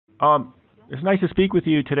It's nice to speak with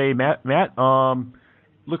you today, Matt.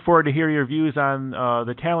 Look forward to hear your views on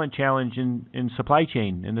the talent challenge in supply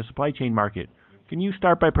chain, in the supply chain market. Can you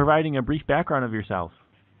start by providing a brief background of yourself?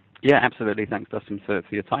 Yeah, absolutely. Thanks, Dustin, for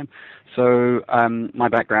your time. So my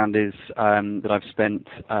background is that I've spent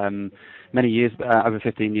many years, over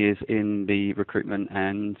 15 years, in the recruitment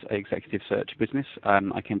and executive search business.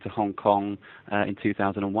 I came to Hong Kong in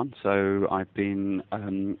 2001, so I've been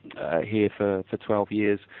here for 12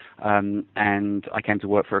 years, and I came to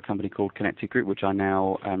work for a company called ConnectedGroup, which I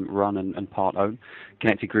now run and part own.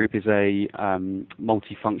 ConnectedGroup is a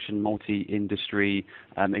multifunction, multi-industry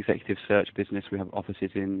executive search business. We have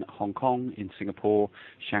offices in Hong Kong, in Singapore,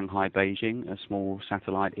 Shanghai, Beijing, a small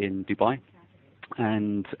satellite in Dubai.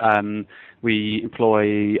 And we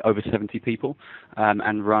employ over 70 people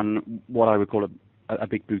and run what I would call a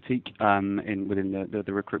big boutique within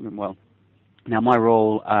the recruitment world. Now, my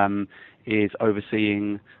role is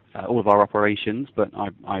overseeing all of our operations, but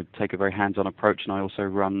I take a very hands-on approach, and I also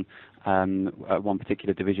run one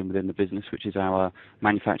particular division within the business, which is our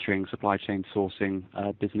manufacturing, supply chain, sourcing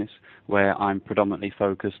business, where I'm predominantly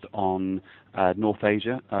focused on North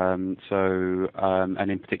Asia, and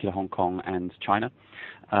in particular Hong Kong and China.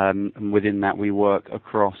 And within that, we work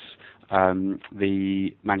across the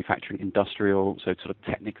manufacturing industrial, so sort of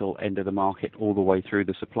technical end of the market, all the way through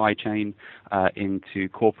the supply chain into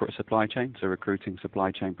corporate supply chain, so recruiting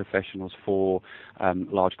supply chain professionals for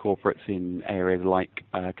large corporates in areas like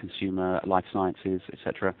consumer, life sciences,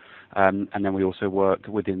 etc. And then we also work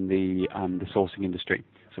within the sourcing industry.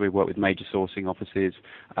 So we work with major sourcing offices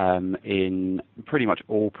in pretty much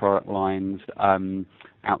all product lines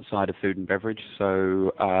outside of food and beverage,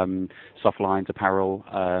 so soft lines, apparel,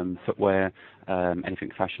 footwear,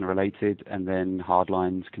 anything fashion related, and then hard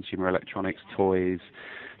lines, consumer electronics, toys,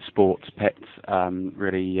 sports, pets,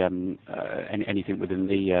 really anything within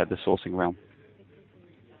the sourcing realm.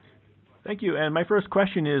 Thank you. And my first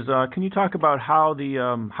question is, can you talk about how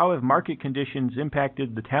have market conditions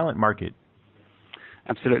impacted the talent market?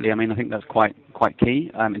 Absolutely. I mean, I think that's quite key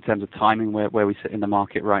in terms of timing where we sit in the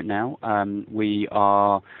market right now. We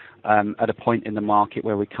are at a point in the market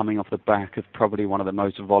where we're coming off the back of probably one of the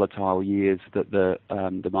most volatile years that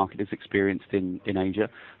the market has experienced in Asia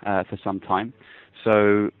for some time.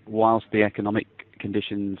 So whilst the economic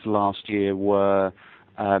conditions last year were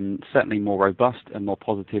certainly more robust and more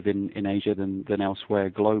positive in Asia than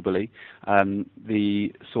elsewhere globally,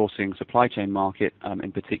 the sourcing supply chain market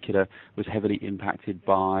in particular was heavily impacted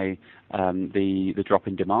by the drop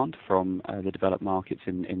in demand from the developed markets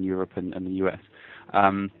in Europe and the US.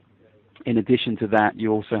 In addition to that,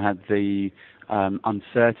 you also had the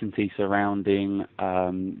uncertainty surrounding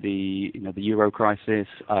the euro crisis,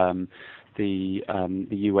 the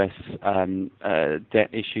US debt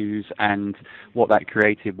issues, and what that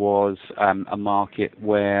created was a market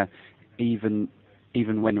where even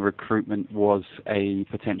when recruitment was a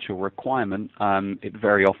potential requirement, it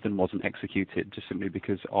very often wasn't executed, just simply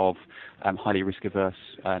because of highly risk-averse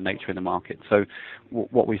nature in the market. So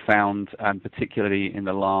what we found, particularly in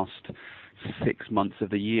the last 6 months of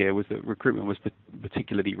the year, was that recruitment was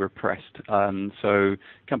particularly repressed. So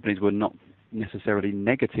companies were not necessarily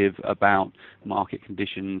negative about market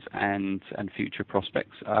conditions and future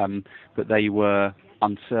prospects, but they were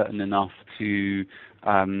uncertain enough to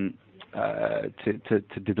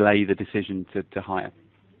delay the decision to hire.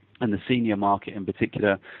 And the senior market in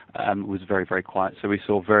particular was very, very quiet. So we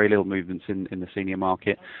saw very little movements in the senior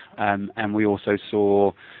market, and we also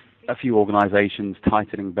saw a few organizations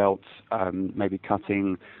tightening belts, maybe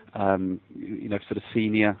cutting sort of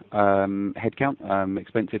senior headcount,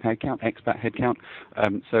 expensive headcount, expat headcount.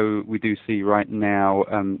 So we do see right now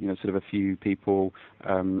sort of a few people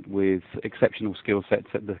with exceptional skill sets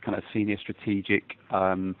at the kind of senior strategic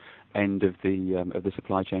end of the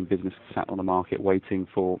supply chain business sat on the market waiting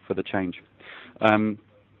for the change.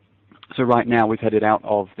 So right now we've headed out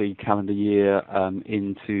of the calendar year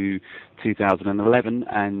into 2011,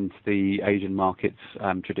 and the Asian markets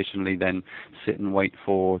traditionally then sit and wait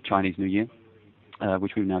for Chinese New Year,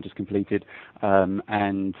 which we've now just completed.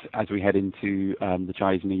 And as we head into the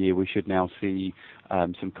Chinese New Year, we should now see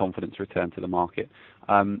some confidence return to the market.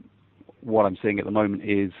 What I'm seeing at the moment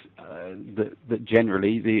is that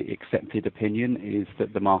generally the accepted opinion is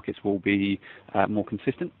that the markets will be more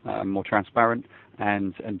consistent, more transparent,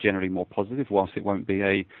 and generally more positive. Whilst it won't be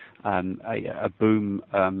a boom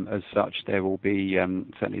as such, there will be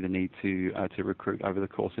certainly the need to recruit over the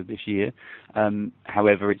course of this year.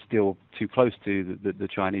 However, it's still too close to the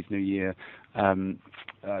Chinese New Year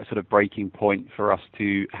sort of breaking point for us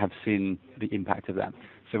to have seen the impact of that.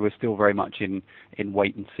 So we're still very much in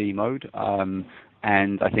wait and see mode.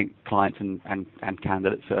 and I think clients and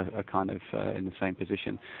candidates are kind of in the same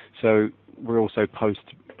position. So we're also post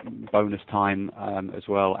bonus time as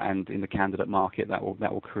well, and in the candidate market that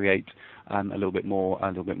will create a little bit more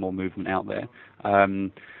movement out there.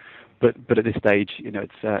 But at this stage,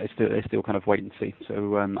 it's still kind of wait and see.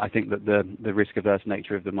 So I think that the risk averse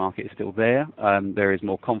nature of the market is still there. There is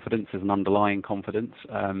more confidence, there's an underlying confidence,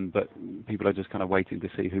 but people are just kind of waiting to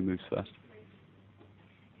see who moves first.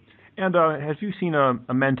 And have you seen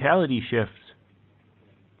a mentality shift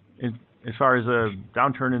as far as a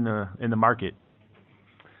downturn in the market?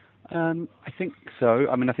 I think so.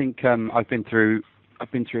 I mean, I think I've been through a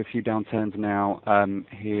few downturns now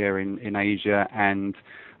here in Asia, and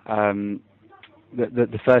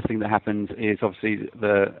the first thing that happens is obviously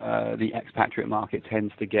the expatriate market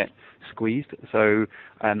tends to get squeezed. So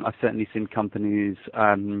I've certainly seen companies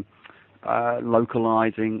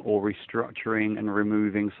localizing or restructuring and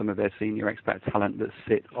removing some of their senior expat talent that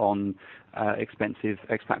sit on expensive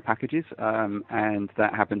expat packages, and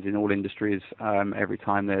that happens in all industries every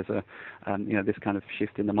time there's a this kind of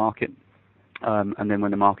shift in the market. And then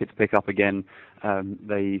when the markets pick up again,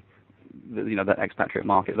 that expatriate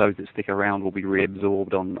market, those that stick around will be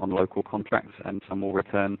reabsorbed on local contracts, and some will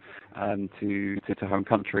return to home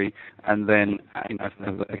country. And then,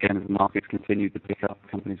 again, as the markets continue to pick up,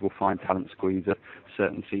 companies will find talent squeeze at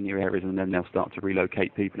certain senior areas, and then they'll start to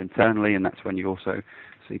relocate people internally, and that's when you also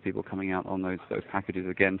see people coming out on those packages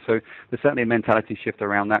again. So there's certainly a mentality shift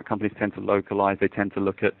around that. Companies tend to localize. They tend to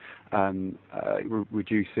look at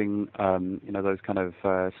reducing those kind of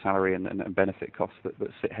salary and benefit costs that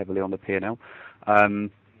sit heavily on the P&L.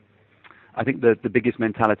 I think the biggest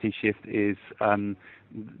mentality shift is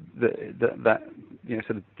that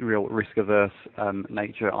sort of real risk averse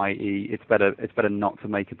nature, i.e. it's better not to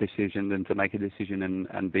make a decision than to make a decision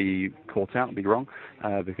and be caught out and be wrong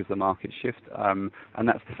because the markets shift, and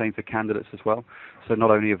that's the same for candidates as well. So not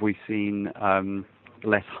only have we seen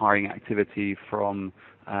less hiring activity from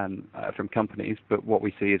companies, but what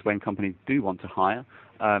we see is when companies do want to hire,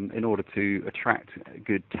 in order to attract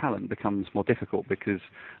good talent becomes more difficult, because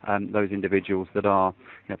those individuals that are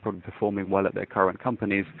probably performing well at their current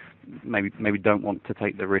companies maybe don't want to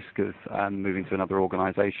take the risk of moving to another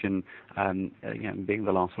organisation, being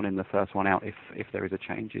the last one in, the first one out if there is a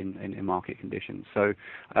change in market conditions. So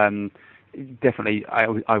definitely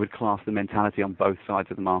I would class the mentality on both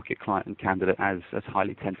sides of the market, client and candidate, as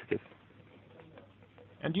highly tentative.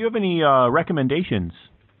 And do you have any recommendations?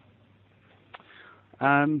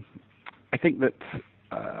 I think that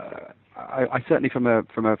I certainly from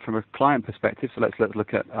a client perspective. So let's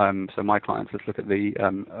look at my clients. Let's look at the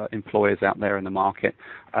employers out there in the market.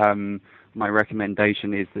 My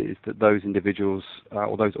recommendation is that those individuals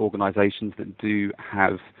or those organisations that do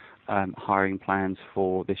have hiring plans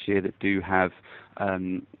for this year, that do have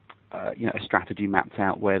a strategy mapped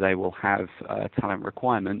out where they will have talent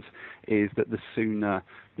requirements, is that the sooner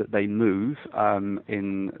that they move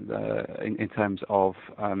in terms of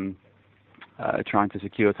trying to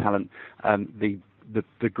secure talent,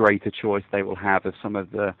 the greater choice they will have of some of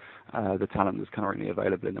the talent that's currently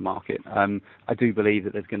available in the market. I do believe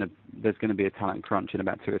that there's going to be a talent crunch in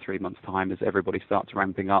about 2 or 3 months' time as everybody starts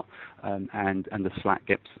ramping up, and the slack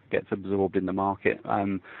gets absorbed in the market.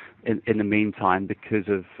 In the meantime, because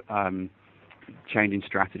of changing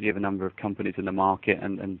strategy of a number of companies in the market,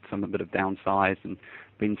 and some that have downsized and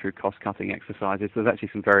been through cost-cutting exercises, there's actually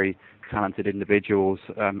some very talented individuals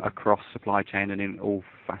across supply chain and in all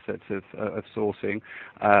facets of sourcing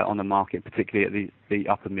on the market, particularly at the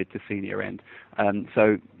upper mid to senior end.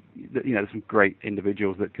 So there's some great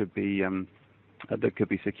individuals that could be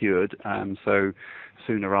secured. So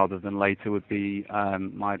sooner rather than later would be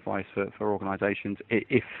my advice for organisations,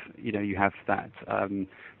 if you have that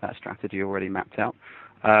strategy already mapped out.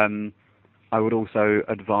 I would also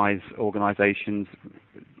advise organisations,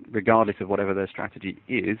 regardless of whatever their strategy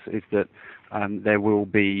is that there will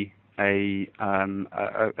be a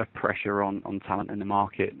pressure on talent in the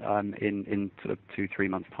market in sort of 2-3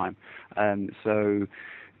 months' time. So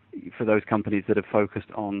for those companies that have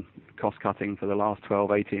focused on cost cutting for the last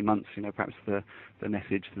 12-18 months, perhaps the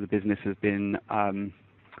message to the business has been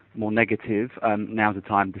more negative. Now's the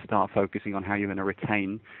time to start focusing on how you're going to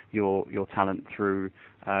retain your talent through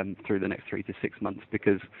the next 3 to 6 months,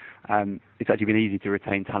 because it's actually been easy to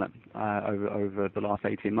retain talent over the last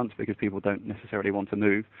 18 months because people don't necessarily want to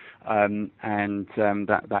move, and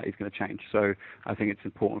that is going to change. So I think it's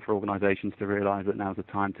important for organisations to realise that now's the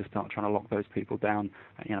time to start trying to lock those people down,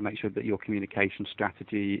 and make sure that your communication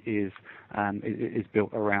strategy is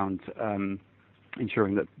built around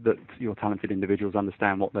ensuring that your talented individuals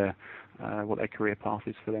understand what their career path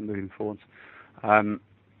is for them moving forwards.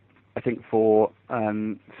 I think for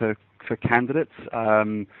candidates,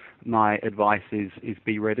 my advice is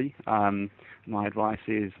be ready. My advice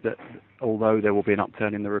is that although there will be an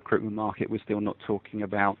upturn in the recruitment market, we're still not talking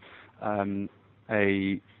about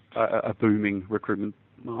a booming recruitment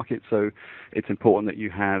market. So it's important that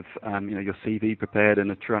you have your CV prepared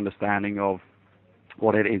and a true understanding of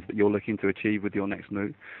what it is that you're looking to achieve with your next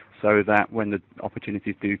move, so that when the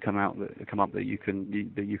opportunities do come up, that you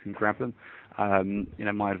can grab them.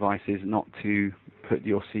 My advice is not to put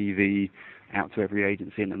your CV out to every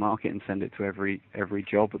agency in the market and send it to every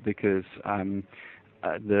job, because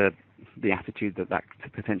the attitude that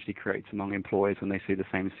potentially creates among employers when they see the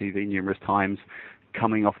same CV numerous times,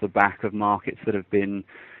 coming off the back of markets that have been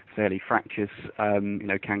fairly fractious,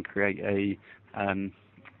 can create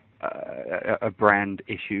a brand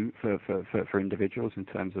issue for individuals in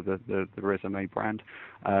terms of the resume brand.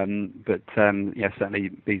 Certainly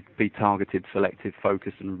be targeted, selective,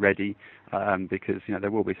 focused, and ready, because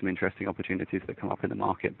there will be some interesting opportunities that come up in the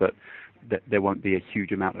market, but there won't be a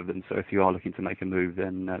huge amount of them. So if you are looking to make a move,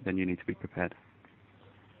 then you need to be prepared.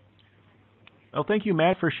 Well, thank you,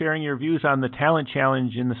 Matt, for sharing your views on the talent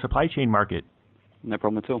challenge in the supply chain market. No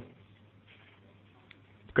problem at all.